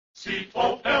Colgate.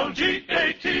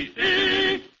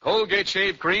 Colgate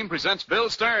Shave Cream presents Bill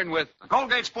Stern with the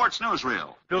Colgate Sports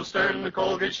Newsreel. Bill Stern, the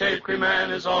Colgate Shave Cream Man,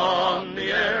 is on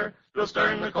the air. Bill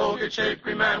Stern, the Colgate Shave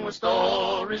Cream Man, with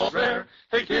stories rare.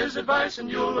 Take his advice and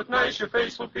you'll look nice. Your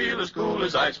face will feel as cool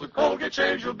as ice. With Colgate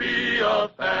Shave, you'll be a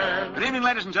fan. Good evening,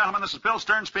 ladies and gentlemen. This is Bill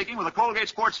Stern speaking with the Colgate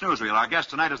Sports Newsreel. Our guest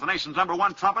tonight is the nation's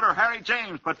 #1 trumpeter, Haag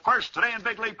James. But first, today in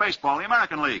Big League Baseball, the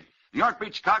American League. New York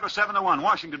beat Chicago 7-1.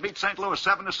 Washington beat St. Louis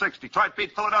 7-6. Detroit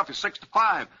beat Philadelphia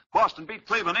 6-5. Boston beat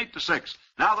Cleveland 8-6.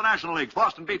 Now the National League.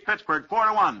 Boston beat Pittsburgh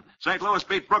 4-1. St. Louis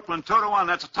beat Brooklyn 2-1.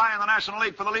 That's a tie in the National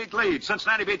League for the league lead.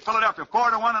 Cincinnati beat Philadelphia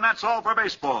 4-1, and that's all for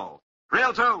baseball.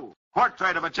 Reel 2.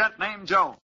 Portrait of a gent named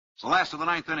Joe. It's the last of the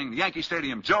ninth inning. The Yankee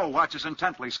Stadium. Joe watches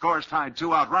intently. Scores tied.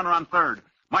 2 out. Runner on third.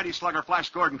 Mighty slugger Flash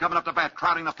Gordon coming up to bat,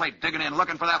 crowding the plate, digging in,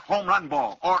 looking for that home run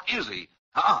ball. Or is he?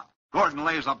 Gordon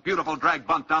lays a beautiful drag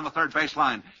bunt down the third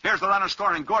baseline. Here's the runner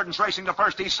scoring. Gordon's racing to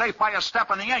first. He's safe by a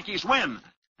step, and the Yankees win.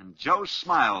 And Joe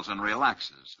smiles and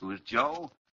relaxes. Who's Joe?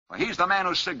 Well, he's the man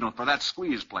who signaled for that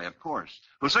squeeze play, of course.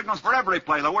 Who signals for every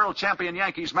play the world champion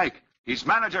Yankees make. He's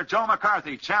manager Joe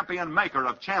McCarthy, champion maker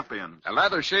of champions. And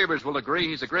lather shavers will agree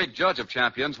he's a great judge of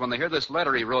champions when they hear this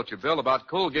letter he wrote you, Bill, about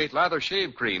Colgate Lather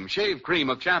Shave Cream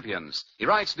of champions. He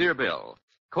writes, Dear Bill,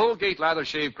 Colgate Lather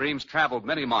Shave Cream's traveled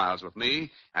many miles with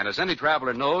me, and as any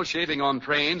traveler knows, shaving on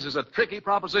trains is a tricky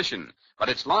proposition. But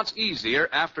it's lots easier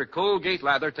after Colgate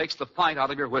Lather takes the fight out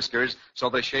of your whiskers so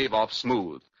they shave off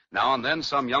smooth. Now and then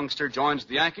some youngster joins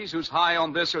the Yankees who's high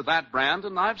on this or that brand,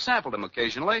 and I've sampled him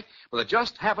occasionally, but they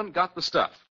just haven't got the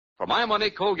stuff. For my money,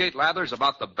 Colgate Lather's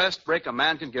about the best break a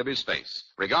man can give his face.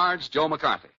 Regards, Joe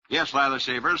McCarthy. Yes, lather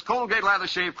shavers. Colgate Lather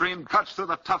Shave Cream cuts through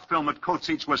the tough film that coats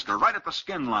each whisker right at the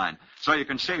skin line, so you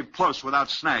can shave close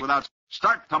without snag.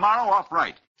 Start tomorrow off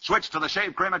right. Switch to the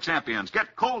shave cream of champions.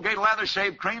 Get Colgate Lather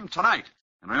Shave Cream tonight.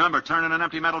 And remember, turn in an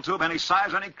empty metal tube, any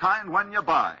size, any kind, when you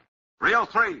buy. Reel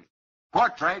 3.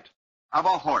 Portrait of a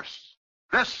horse.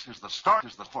 This is the story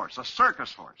of the horse, a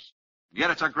circus horse.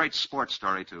 Yet it's a great sports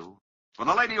story, too. For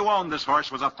the lady who owned this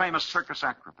horse was a famous circus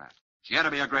acrobat. She had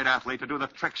to be a great athlete to do the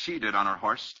trick she did on her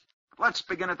horse. But let's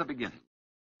begin at the beginning.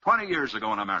 20 years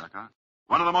ago in America,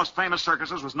 one of the most famous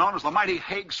circuses was known as the mighty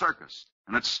Haag Circus,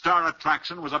 and its star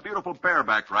attraction was a beautiful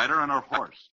bareback rider and her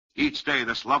horse. Each day,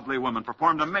 this lovely woman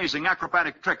performed amazing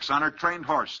acrobatic tricks on her trained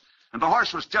horse, and the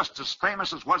horse was just as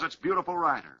famous as was its beautiful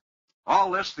rider.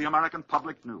 All this the American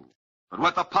public knew. But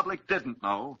what the public didn't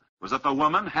know was that the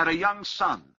woman had a young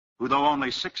son, who, though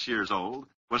only 6 years old,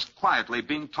 was quietly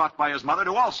being taught by his mother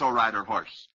to also ride her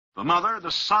horse. The mother,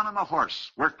 the son, and the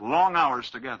horse worked long hours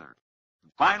together.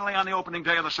 And finally, on the opening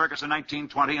day of the circus in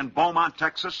 1920 in Beaumont,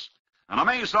 Texas, an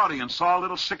amazed audience saw a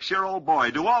little 6-year-old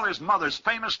boy do all his mother's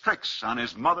famous tricks on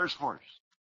his mother's horse.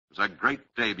 It was a great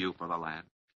debut for the lad.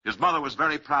 His mother was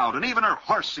very proud, and even her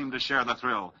horse seemed to share the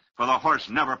thrill, for the horse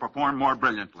never performed more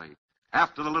brilliantly.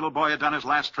 After the little boy had done his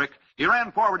last trick, he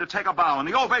ran forward to take a bow, and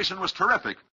the ovation was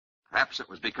terrific. Perhaps it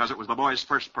was because it was the boy's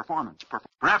first performance.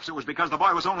 Perhaps it was because the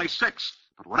boy was only 6.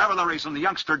 But whatever the reason, the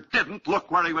youngster didn't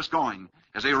look where he was going.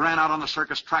 As he ran out on the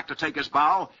circus track to take his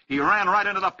bow, he ran right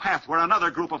into the path where another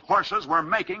group of horses were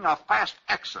making a fast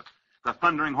exit. The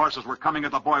thundering horses were coming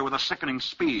at the boy with a sickening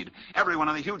speed. Everyone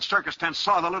in the huge circus tent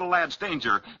saw the little lad's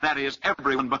danger. That is,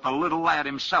 everyone but the little lad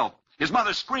himself. His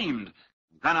mother screamed.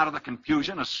 Then out of the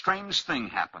confusion, a strange thing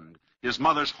happened. His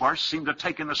mother's horse seemed to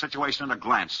take in the situation at a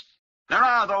glance. There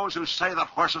are those who say that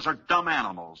horses are dumb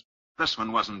animals. This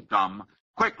one wasn't dumb.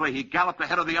 Quickly, he galloped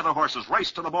ahead of the other horses,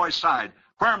 raced to the boy's side,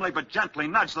 firmly but gently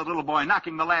nudged the little boy,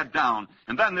 knocking the lad down.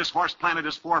 And then this horse planted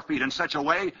his 4 feet in such a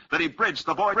way that he bridged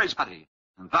the boy's body.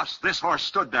 And thus this horse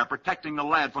stood there, protecting the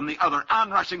lad from the other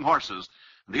onrushing horses.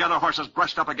 And the other horses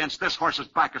brushed up against this horse's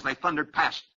back as they thundered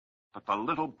past. But the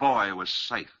little boy was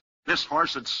safe. This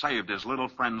horse had saved his little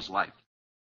friend's life.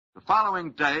 The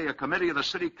following day, a committee of the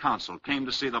city council came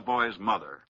to see the boy's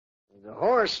mother. The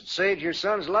horse that saved your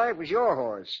son's life was your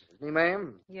horse, isn't he,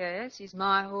 ma'am? Yes, he's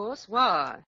my horse.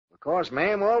 Why? Of course,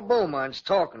 ma'am, all Beaumont's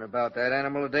talking about that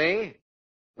animal today.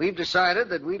 We've decided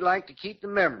that we'd like to keep the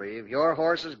memory of your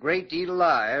horse's great deed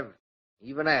alive,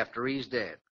 even after he's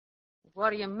dead.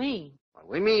 What do you mean? Well,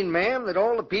 we mean, ma'am, that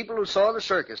all the people who saw the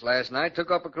circus last night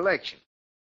took up a collection.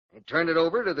 They turned it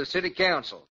over to the city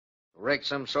council. Erect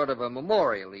some sort of a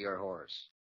memorial to your horse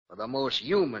for the most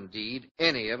human deed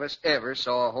any of us ever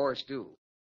saw a horse do.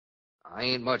 I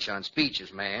ain't much on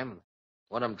speeches, ma'am.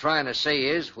 What I'm trying to say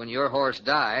is, when your horse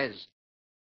dies,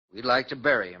 we'd like to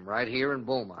bury him right here in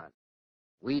Beaumont.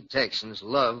 We Texans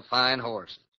love fine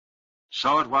horses.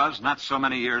 So it was, not so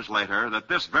many years later, that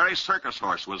this very circus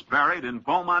horse was buried in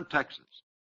Beaumont, Texas.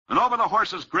 And over the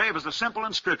horse's grave is a simple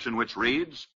inscription which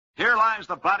reads, Here lies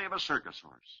the body of a circus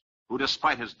horse, who,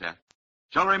 despite his death,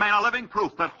 shall remain a living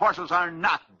proof that horses are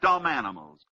not dumb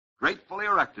animals, gratefully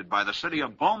erected by the city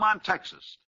of Beaumont,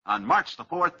 Texas, on March the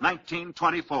 4th,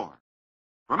 1924.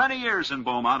 For many years in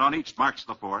Beaumont, on each March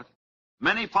the 4th,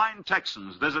 many fine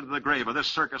Texans visited the grave of this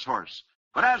circus horse.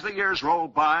 But as the years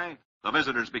rolled by, the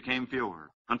visitors became fewer,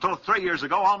 until 3 years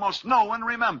ago almost no one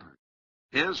remembered.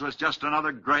 His was just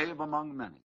another grave among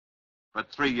many.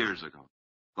 But 3 years ago,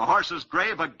 the horse's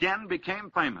grave again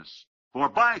became famous. For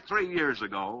by 3 years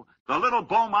ago, the little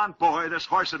Beaumont boy this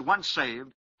horse had once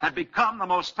saved had become the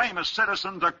most famous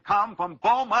citizen to come from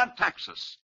Beaumont,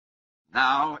 Texas.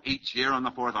 Now, each year on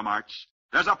the 4th of March,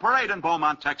 there's a parade in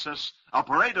Beaumont, Texas, a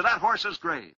parade to that horse's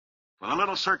grave. For the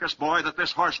little circus boy that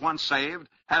this horse once saved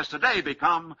has today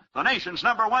become the nation's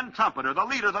 #1 trumpeter, the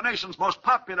leader of the nation's most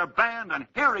popular band, and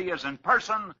here he is in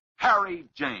person, Harry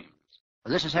James.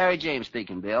 Well, this is Harry James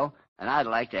speaking, Bill, and I'd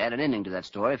like to add an ending to that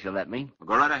story if you'll let me. Well,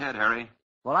 go right ahead, Harry.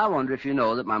 Well, I wonder if you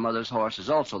know that my mother's horse is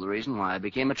also the reason why I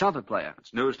became a trumpet player.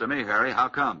 It's news to me, Harry. How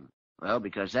come? Well,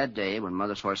 because that day when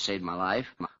Mother's horse saved my life,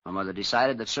 my mother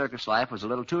decided that circus life was a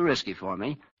little too risky for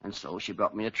me, and so she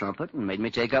brought me a trumpet and made me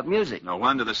take up music. No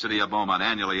wonder the city of Beaumont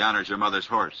annually honors your mother's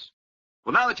horse.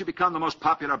 Well, now that you've become the most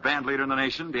popular band leader in the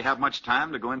nation, do you have much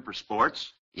time to go in for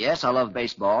sports? Yes, I love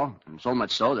baseball, and so much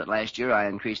so that last year I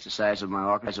increased the size of my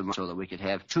orchestra so that we could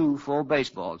have 2 full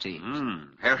baseball teams.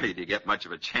 Harry, do you get much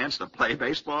of a chance to play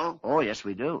baseball? Oh, yes,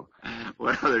 we do.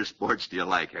 What other sports do you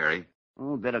like, Harry?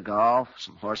 Oh, a bit of golf,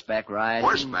 some horseback riding.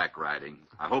 Horseback riding?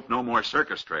 I hope no more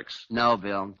circus tricks. No,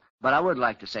 Bill, but I would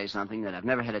like to say something that I've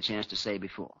never had a chance to say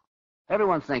before.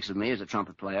 Everyone thinks of me as a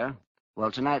trumpet player.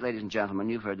 Well, tonight, ladies and gentlemen,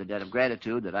 you've heard the debt of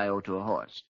gratitude that I owe to a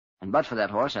horse. And but for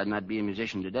that horse, I'd not be a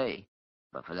musician today.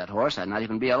 But for that horse, I'd not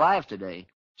even be alive today.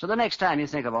 So the next time you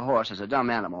think of a horse as a dumb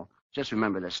animal, just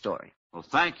remember this story. Well,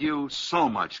 thank you so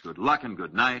much. Good luck and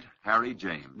good night, Harry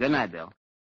James. Good night, Bill.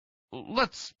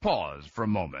 Let's pause for a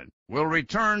moment. We'll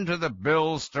return to the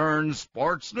Bill Stern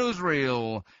Sports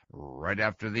Newsreel right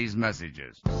after these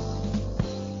messages.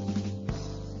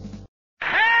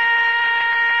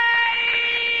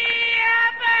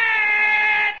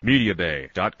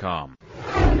 MediaBay.com.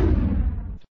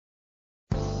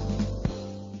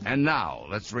 And now,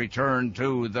 let's return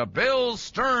to the Bill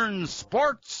Stern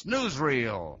Sports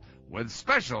Newsreel with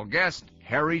special guest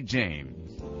Harry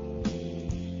James.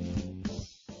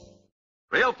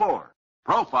 Reel 4,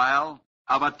 Profile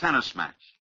of a Tennis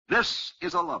Match. This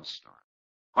is a love story.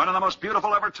 One of the most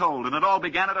beautiful ever told, and it all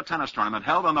began at a tennis tournament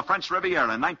held on the French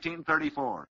Riviera in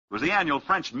 1934. It was the annual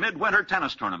French midwinter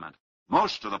tennis tournament.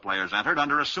 Most of the players entered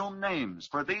under assumed names,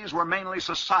 for these were mainly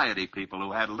society people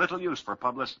who had little use for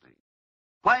publicity.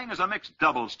 Playing as a mixed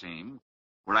doubles team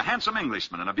were a handsome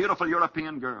Englishman and a beautiful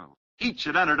European girl. Each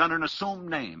had entered under an assumed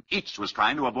name. Each was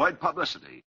trying to avoid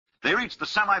publicity. They reached the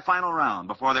semifinal round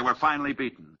before they were finally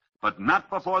beaten, but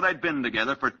not before they'd been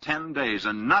together for 10 days,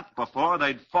 and not before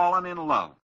they'd fallen in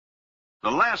love. The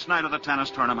last night of the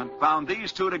tennis tournament found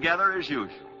these two together as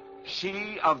usual.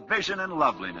 She of vision and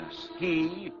loveliness.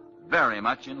 He very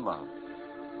much in love.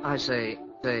 I say,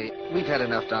 we've had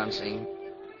enough dancing.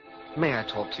 May I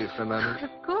talk to you for a moment?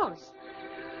 Of course.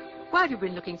 Why have you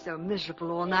been looking so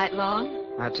miserable all night long?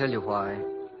 I'll tell you why.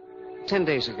 10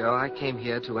 days ago, I came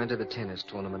here to enter the tennis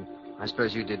tournament. I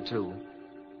suppose you did, too.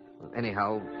 Well,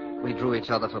 anyhow, we drew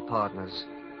each other for partners.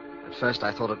 At first,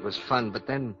 I thought it was fun, but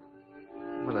then,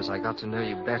 well, as I got to know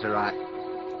you better,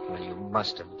 well, you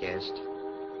must have guessed.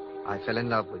 I fell in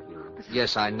love with you.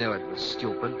 Yes, I know it was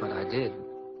stupid, but I did.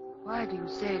 Why do you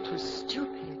say it was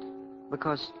stupid?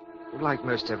 Because, like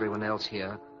most everyone else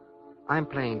here, I'm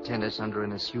playing tennis under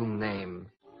an assumed name.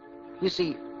 You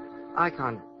see, I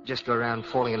can't just go around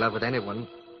falling in love with anyone,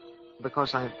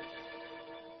 because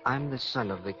I'm the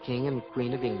son of the King and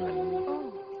Queen of England.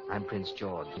 Oh. I'm Prince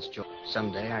George.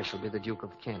 Someday I shall be the Duke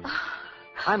of Kent.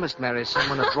 I must marry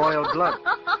someone of royal blood.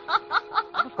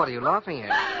 What are you laughing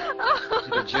at? Is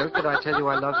it a joke that I tell you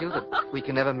I love you, that we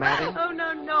can never marry? Oh,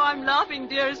 no, I'm laughing,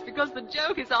 dearest, because the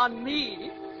joke is on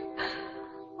me.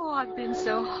 Oh, I've been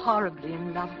so horribly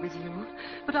in love with you.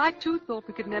 But I, too, thought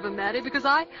we could never marry, because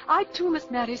I too,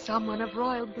 must marry someone of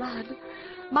royal blood.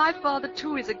 My father,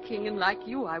 too, is a king, and like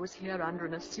you, I was here under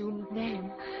an assumed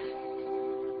name.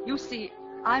 You see,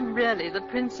 I'm really the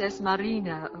Princess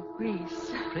Marina of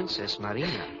Greece. Princess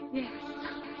Marina? Yes.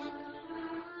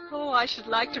 Oh, I should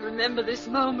like to remember this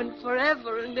moment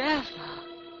forever and ever.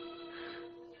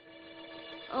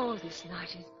 Oh, this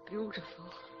night is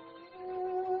beautiful.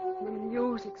 The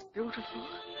music's beautiful.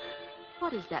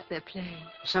 What is that they're playing?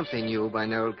 Something new by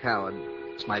Noel Coward.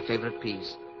 It's my favorite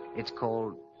piece. It's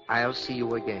called I'll See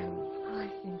You Again. I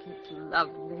think it's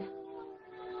lovely.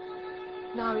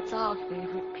 Now it's our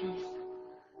favorite piece.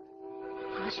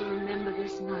 I shall remember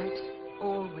this night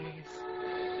always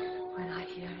when I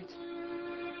hear it.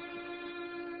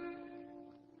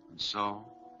 And so,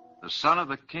 the son of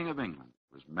the King of England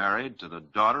was married to the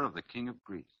daughter of the King of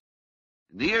Greece.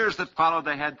 In the years that followed,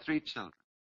 they had 3 children.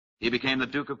 He became the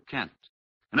Duke of Kent.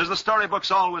 And as the storybooks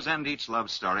always end each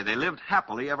love story, they lived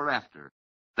happily ever after.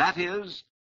 That is,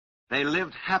 they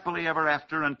lived happily ever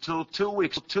after until 2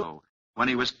 weeks ago, when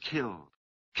he was killed.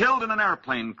 Killed in an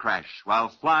airplane crash while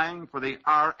flying for the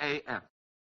RAF.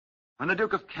 When the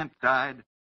Duke of Kent died,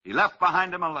 he left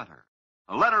behind him a letter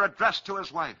addressed to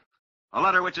his wife, a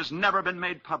letter which has never been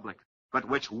made public, but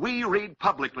which we read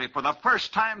publicly for the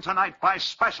first time tonight by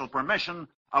special permission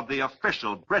of the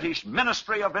official British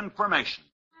Ministry of Information.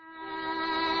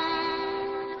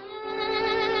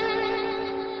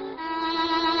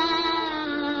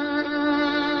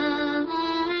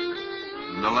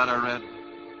 And the letter read,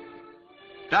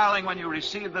 "Darling, when you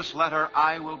receive this letter,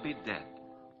 I will be dead.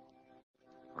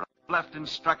 For I've left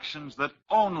instructions that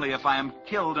only if I am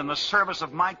killed in the service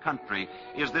of my country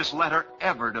is this letter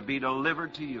ever to be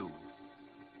delivered to you.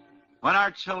 When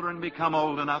our children become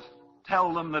old enough,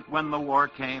 tell them that when the war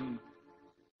came,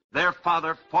 their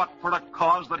father fought for a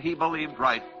cause that he believed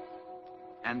right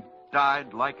and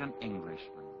died like an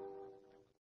Englishman.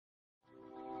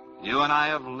 You and I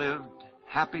have lived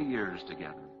happy years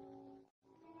together.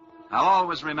 I'll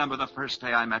always remember the first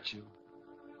day I met you.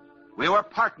 We were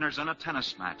partners in a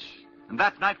tennis match, and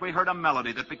that night we heard a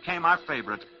melody that became our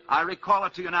favorite. I recall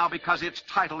it to you now because its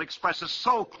title expresses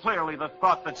so clearly the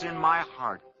thought that's in my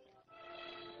heart.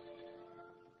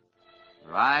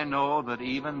 For I know that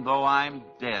even though I'm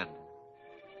dead,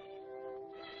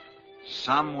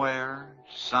 somewhere,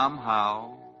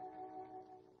 somehow,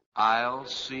 I'll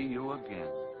see you again."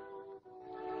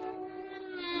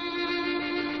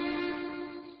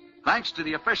 Thanks to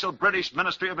the official British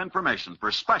Ministry of Information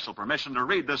for special permission to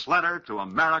read this letter to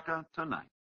America tonight.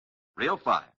 Reel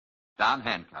 5, Don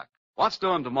Hancock. What's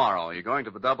doing tomorrow? Are you going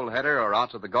to the doubleheader or out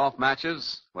to the golf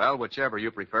matches? Well, whichever you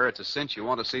prefer, it's a cinch you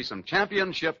want to see some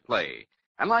championship play.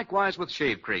 And likewise with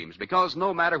shave creams, because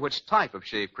no matter which type of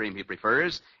shave cream he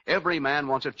prefers, every man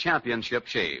wants a championship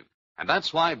shave. And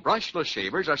that's why brushless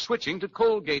shavers are switching to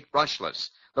Colgate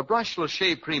Brushless, the brushless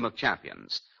shave cream of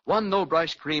champions. One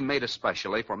no-brush cream made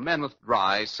especially for men with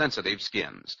dry, sensitive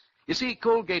skins. You see,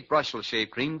 Colgate Brushless Shave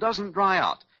Cream doesn't dry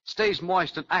out, stays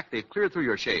moist and active clear through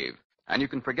your shave. And you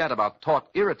can forget about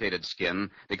taut, irritated skin,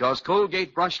 because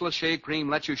Colgate Brushless Shave Cream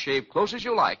lets you shave close as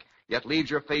you like, yet leaves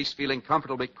your face feeling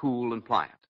comfortably cool and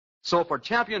pliant. So for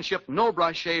championship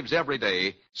no-brush shaves every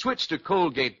day, switch to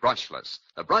Colgate Brushless,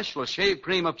 the brushless shave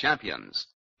cream of champions.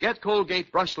 Get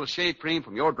Colgate Brushless Shave Cream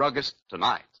from your druggist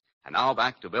tonight. And now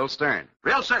back to Bill Stern.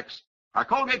 Reel 6. Our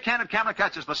Colgate Candid Camera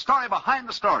catches the story behind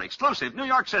the story. Exclusive, New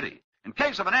York City. In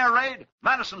case of an air raid,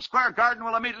 Madison Square Garden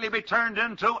will immediately be turned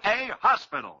into a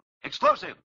hospital.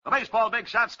 Exclusive. The baseball big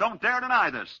shots don't dare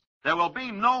deny this. There will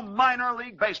be no minor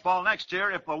league baseball next year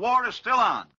if the war is still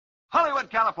on. Hollywood,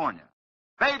 California.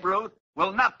 Babe Ruth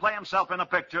will not play himself in a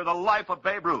picture, The Life of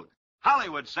Babe Ruth.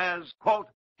 Hollywood says, quote,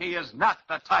 he is not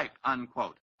the type,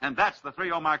 unquote. And that's the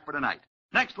 3-0 mark for tonight.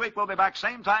 Next week, we'll be back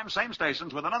same time, same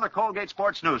stations with another Colgate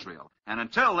Sports Newsreel. And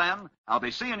until then, I'll be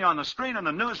seeing you on the screen in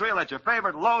the newsreel at your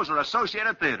favorite Lowe's or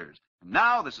Associated Theaters. And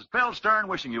now, this is Bill Stern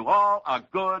wishing you all a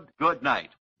good night.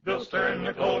 Bill Stern,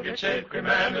 the Colgate Shave Cream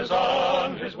Man, is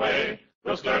on his way.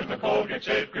 Bill Stern, the Colgate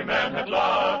Shave Cream Man, had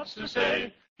lots to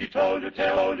say. He told you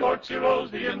tell your zeros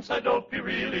the inside dope he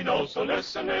really knows. So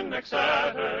listen in next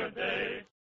Saturday.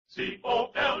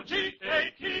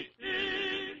 Colgate.